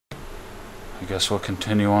I guess we'll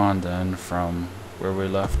continue on then from where we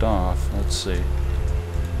left off. Let's see.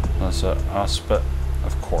 That's a aspect,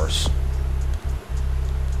 of course.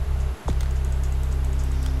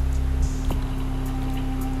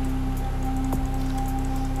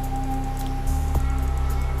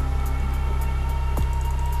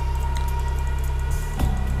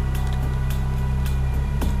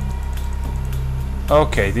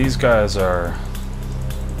 Okay, these guys are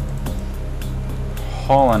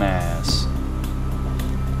hauling ass.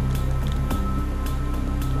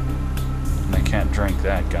 And I can't drink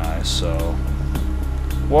that guy, so...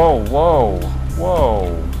 Whoa, whoa,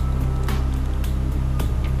 whoa.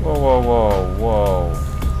 Whoa, whoa, whoa, whoa.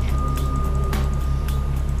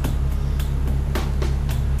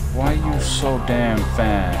 Why are you so damn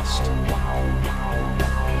fast?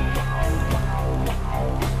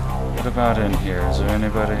 What about in here? Is there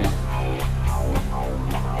anybody?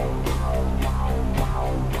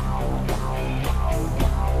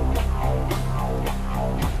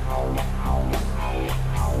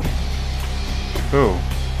 Who?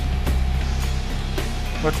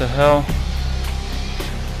 What the hell?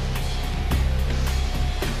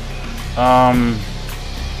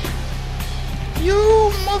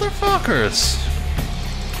 You motherfuckers!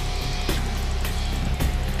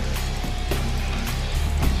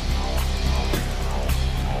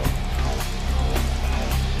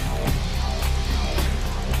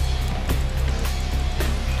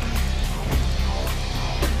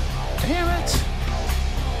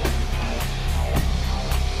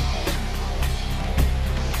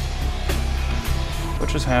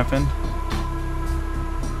 Just happened.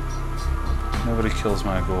 Nobody kills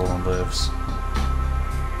my ghoul and lives.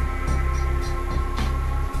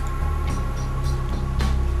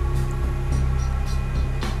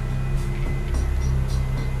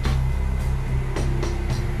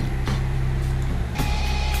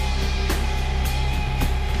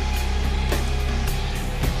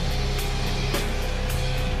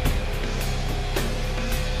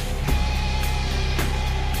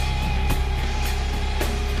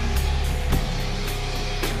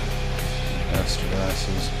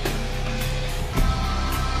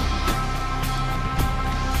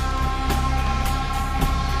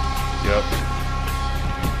 Yep.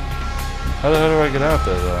 How the hell do I get out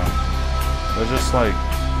there, though? They're just like...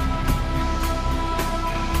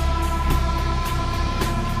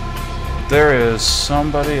 There is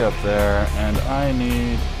somebody up there, and I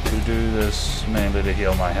need to do this mainly to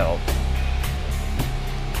heal my health.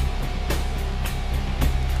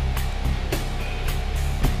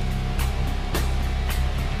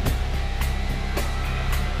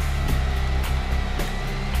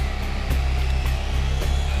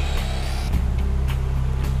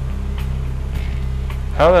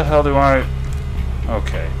 How the hell do I...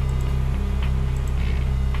 Okay.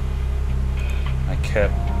 I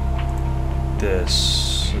kept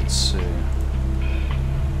this. Let's see.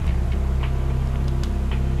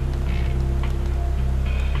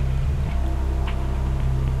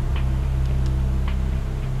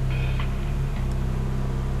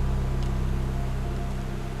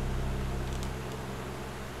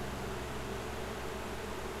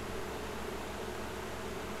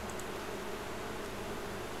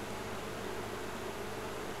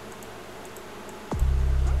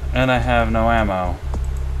 And I have no ammo.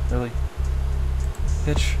 Really?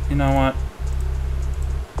 Bitch, you know what?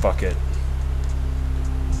 Fuck it.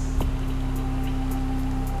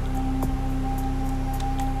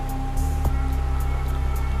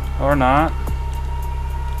 Or not.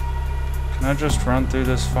 Can I just run through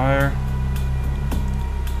this fire?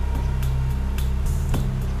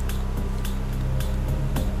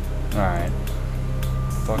 Alright.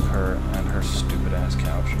 Fuck her and her stupid ass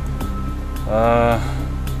couch.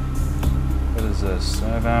 What is this? Do I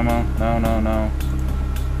have ammo? No, no, no.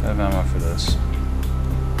 I have ammo for this.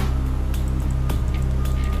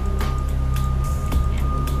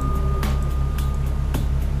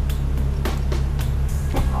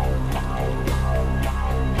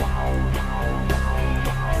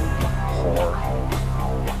 Whore.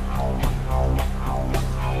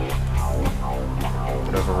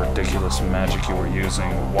 Whatever ridiculous magic you were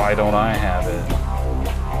using, why don't I have it?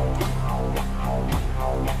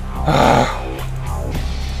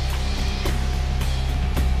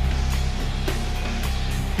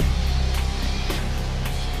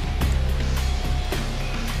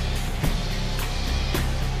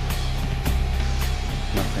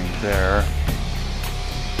 There.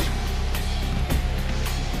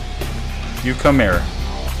 You come here,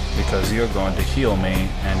 because you're going to heal me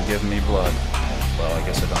and give me blood. Well, I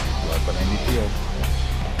guess I don't need blood, but I need healed.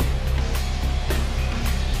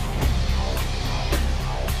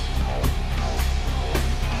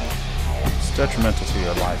 detrimental to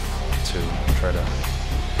your life to try to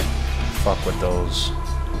fuck with those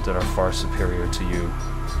that are far superior to you.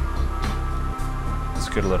 Let's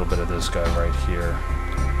get a little bit of this guy right here.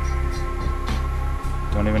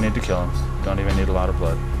 Don't even need to kill him. Don't even need a lot of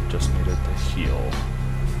blood. Just needed to heal.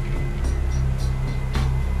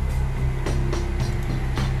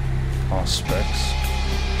 Auspex.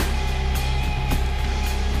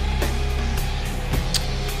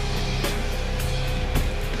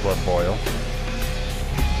 Blood boil.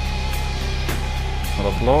 Will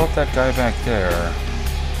it blow up that guy back there?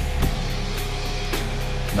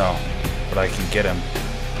 No, but I can get him.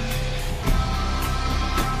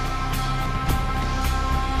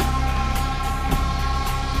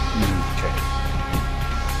 Okay.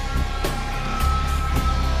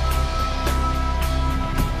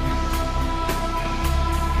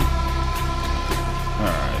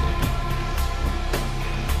 Alright.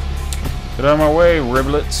 Get out of my way,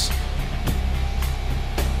 riblets.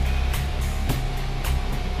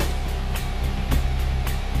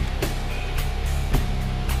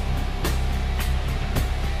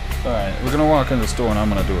 Alright, we're gonna walk in the store and I'm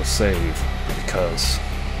gonna do a save because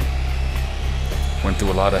went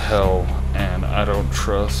through a lot of hell and I don't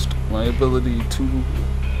trust my ability to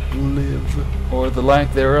live, or the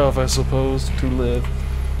lack thereof, I suppose, to live.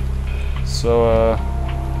 So,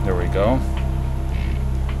 there we go.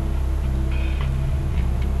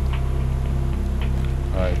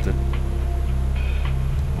 Alright, that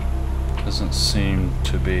doesn't seem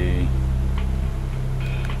to be...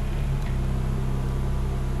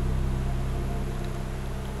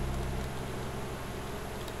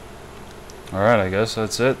 Alright, I guess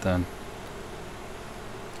that's it then.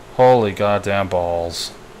 Holy goddamn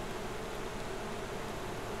balls.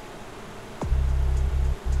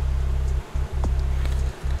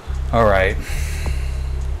 Alright.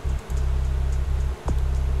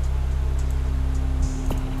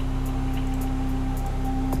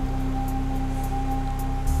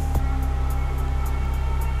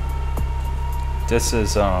 This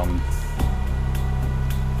is,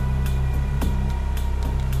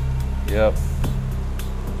 yep.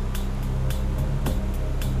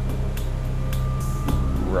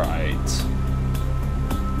 Right.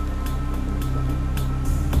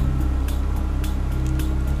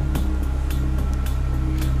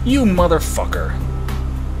 You motherfucker.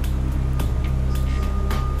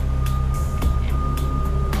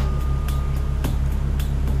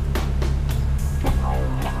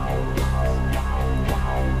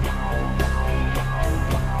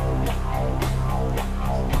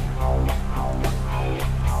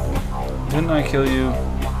 Didn't I kill you?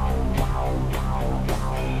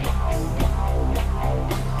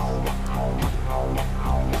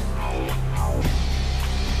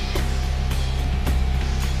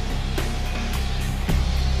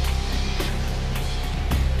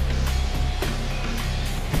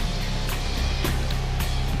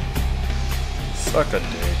 Suck a dick.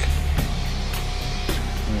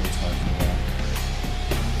 What are you talking about?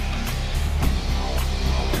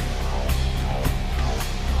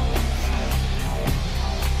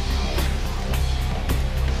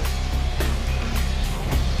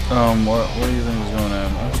 What do you think is going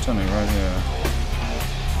on? I was telling you right here.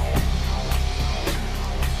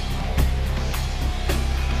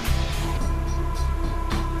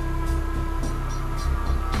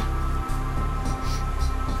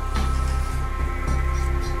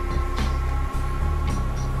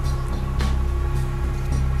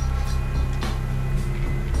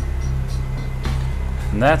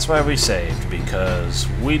 And that's why we saved, because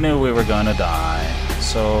we knew we were gonna die.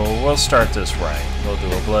 So we'll start this right. We'll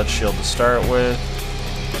do a blood shield to start with.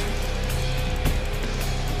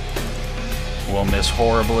 We'll miss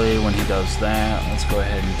horribly when he does that. Let's go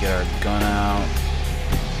ahead and get our gun out.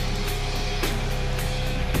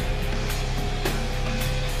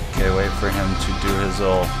 Okay, wait for him to do his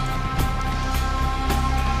little...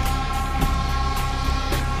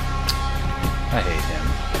 I hate him.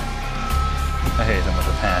 I hate him with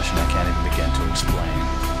a passion I can't even begin to explain.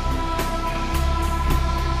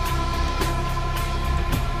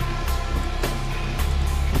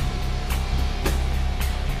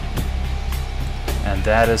 And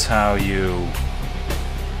that is how you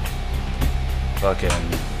fucking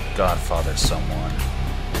godfather someone.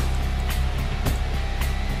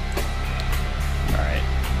 Alright,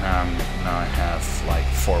 now I have like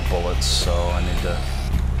 4 bullets, so I need to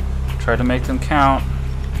try to make them count.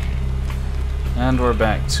 And we're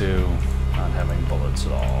back to not having bullets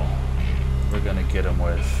at all. We're gonna get him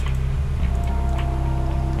with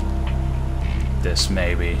this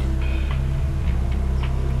maybe.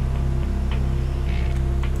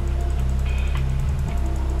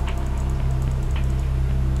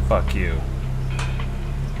 Fuck you.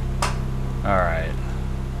 Alright.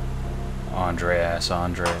 Andrei ass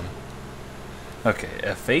Andrei. Okay,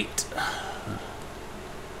 F8.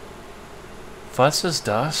 Was ist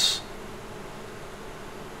das?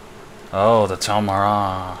 Oh, the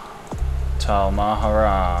Talmara.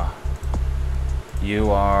 Talmahara.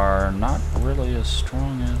 You are not really as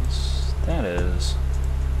strong as that is.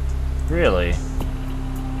 Really?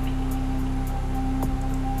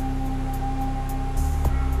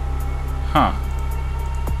 Huh.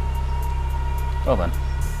 Well then.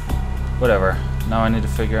 Whatever. Now I need to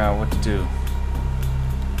figure out what to do.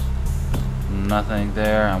 Nothing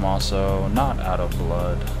there. I'm also not out of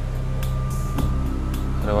blood.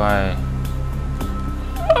 How do I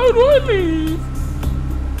leave?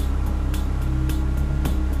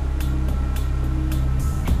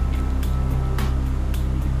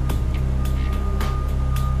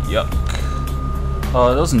 Yuck.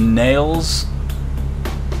 Oh, those nails.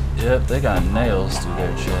 Yep, they got nails through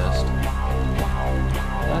their chest.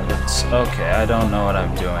 That looks okay. I don't know what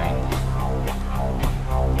I'm doing.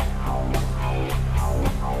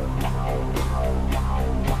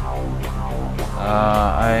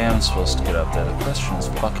 I am supposed to get up there. The question is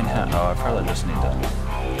fucking how. Oh, I probably just need to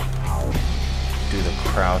do the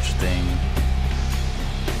crouch thing.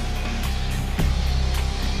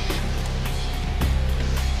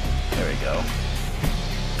 There we go.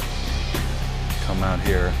 Come out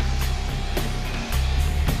here.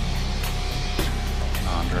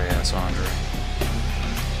 Andrei, that's Andrei.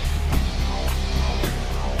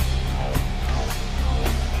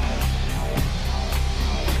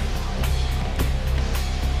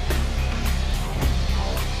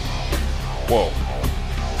 Whoa.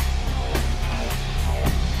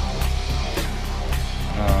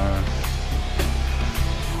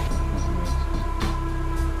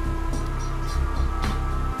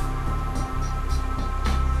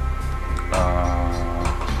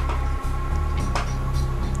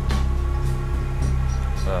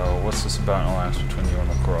 What's this about in the last between you and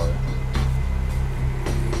LaCroix?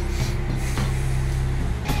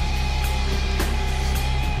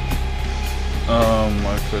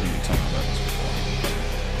 I couldn't tell me about this before.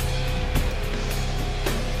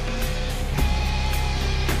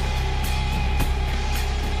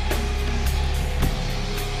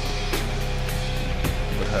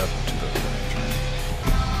 What happened to the arrangement?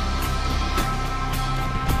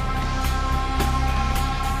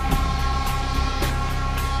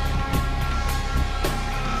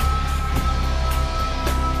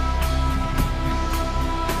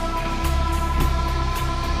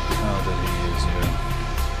 How did he use you?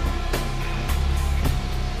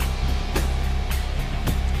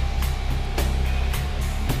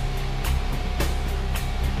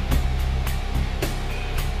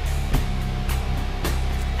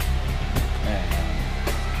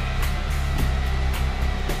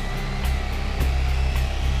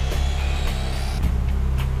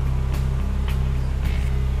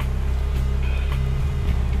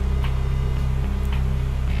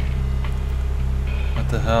 What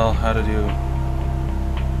the hell? How did you...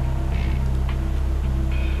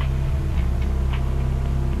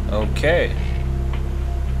 Okay.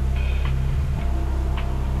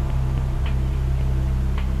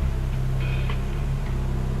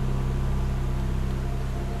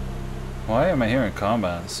 Why am I here in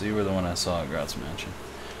combat? So you were the one I saw at Gratz Mansion.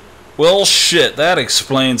 Well, shit, that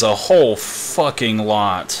explains a whole fucking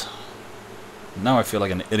lot. Now I feel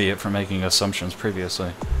like an idiot for making assumptions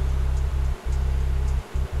previously.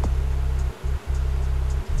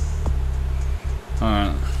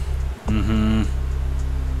 Alright. Mm-hmm.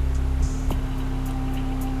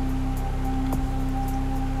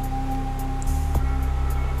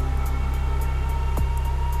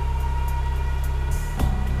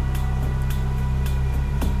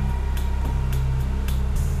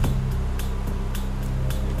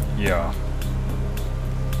 Yeah.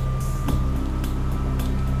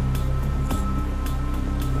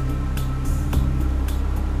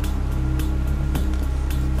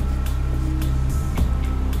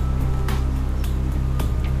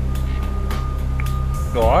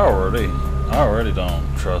 Oh, I already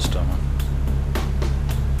don't trust him.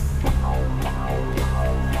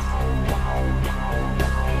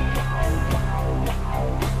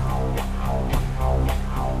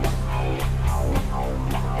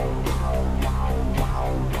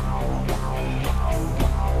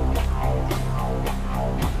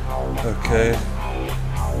 Okay.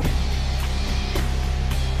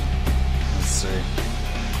 Let's see.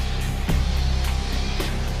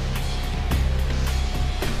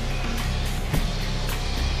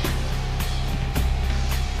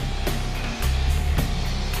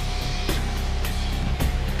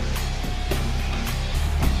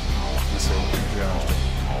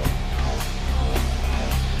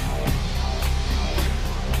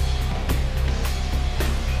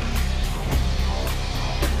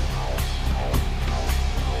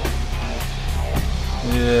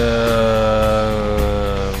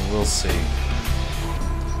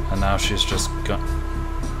 she's just gone.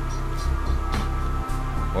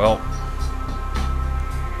 Well.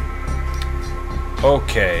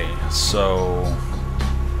 Okay, so...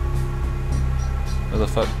 Where the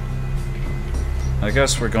fuck? I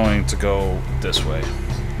guess we're going to go this way.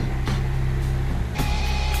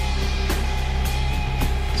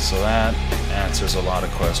 So that answers a lot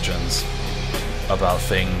of questions about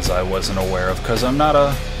things I wasn't aware of, because I'm not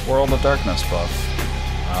a World of Darkness buff.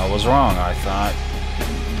 I was wrong. I thought...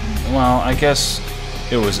 Well, I guess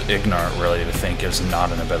it was ignorant, really, to think it was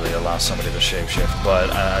not an ability to allow somebody to shapeshift, but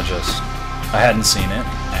I hadn't seen it,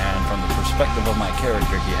 and from the perspective of my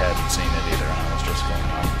character, he hadn't seen it either, and I was just going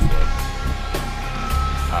off of what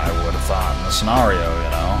I would have thought in the scenario, you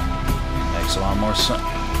know? Makes a lot more sense.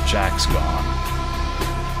 Jack's gone.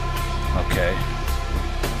 Okay.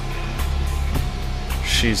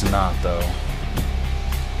 She's not, though.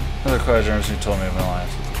 Other quadrants who told me of my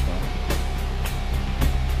life.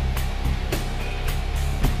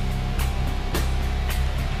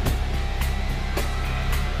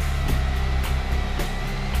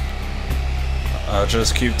 I'll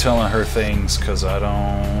just keep telling her things, because I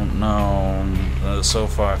don't know. So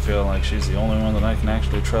far, I feel like she's the only one that I can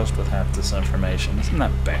actually trust with half this information. Isn't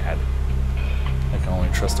that bad? I can only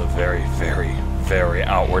trust a very, very, very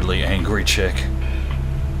outwardly angry chick.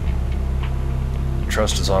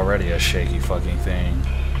 Trust is already a shaky fucking thing.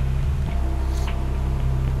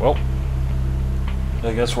 Well,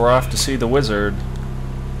 I guess we're off to see the wizard.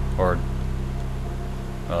 Or,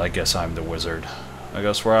 well, I guess I'm the wizard. I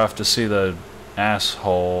guess we're off to see the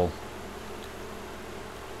asshole.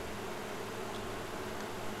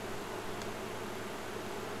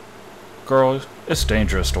 Girl, it's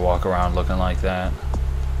dangerous to walk around looking like that.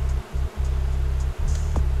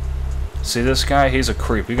 See this guy? He's a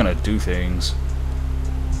creep. He's gonna do things.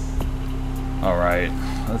 Alright,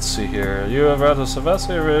 let's see here. You have rather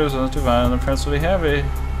Sylvester reviews and divine, the prince will be happy.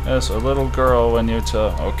 Yes, a little girl when you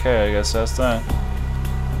tell. Okay, I guess that's that.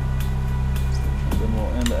 Then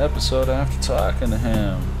we'll end the episode after talking to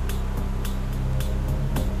him.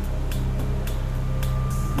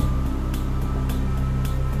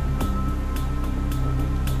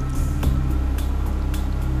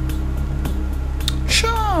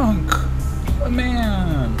 Chunk! Oh,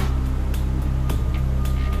 man!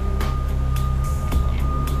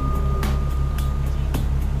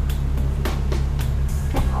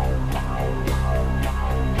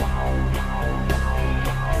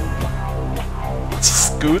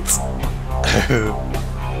 Scoots.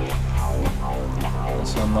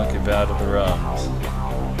 This unlucky bout of the runs.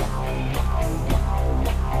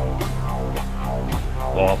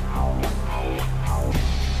 Well,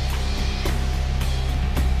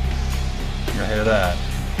 you hear that?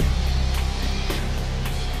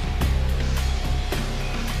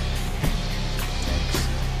 Thanks.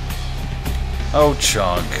 Oh,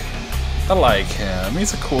 Chunk. I like him.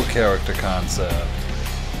 He's a cool character concept.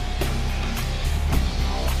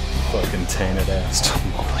 Fucking tainted ass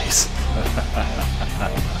tamales.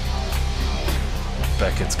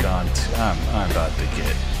 Beckett's gone too. I'm about to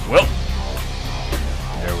get. Well,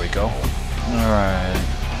 there we go. All right.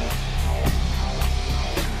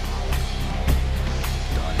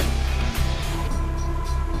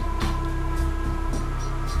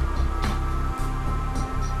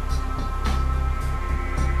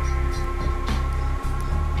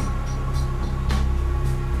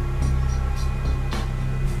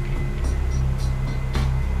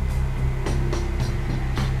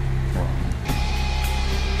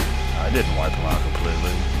 I didn't wipe them out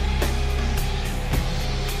completely.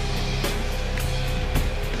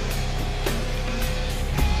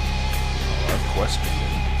 Oh, I've questioned it.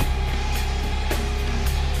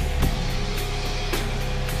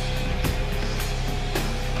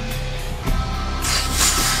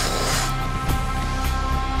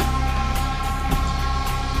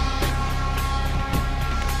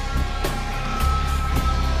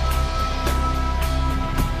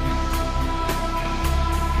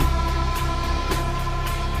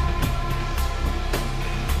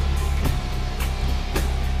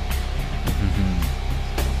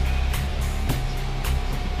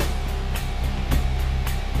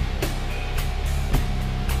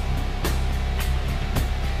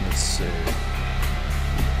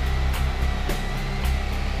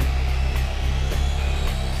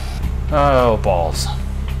 Oh, balls.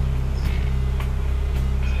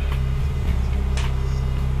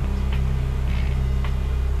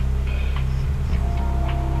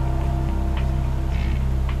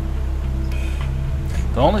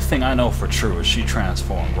 The only thing I know for true is she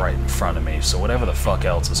transformed right in front of me, so whatever the fuck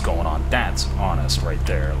else is going on, that's honest right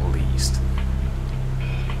there at least.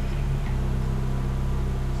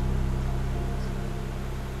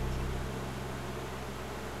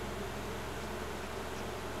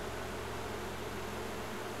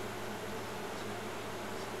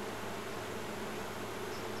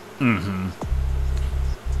 Mm-hmm.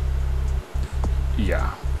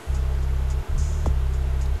 Yeah.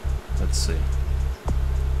 Let's see.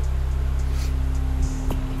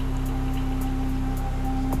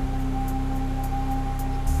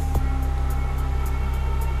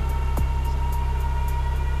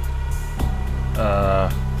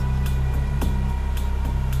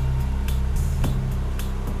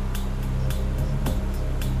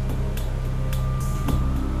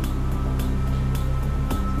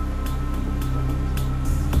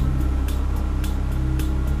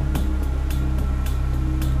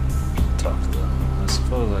 Talk to them. I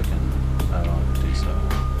suppose I can. I don't have to do so.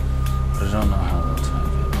 But I don't know how they'll take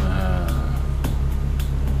it.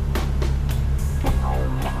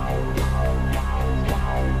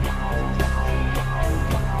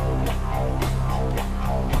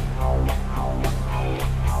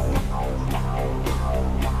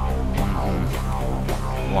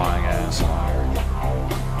 Lying ass liar.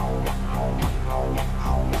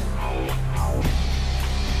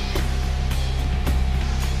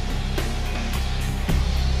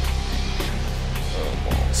 Oh,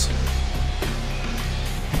 balls.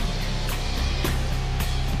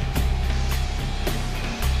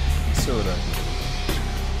 Let's see what I can do.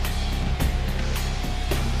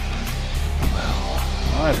 Well,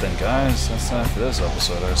 alright then guys, that's that for this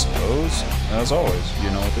episode I suppose. As always, you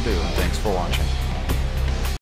know what to do, and thanks for watching.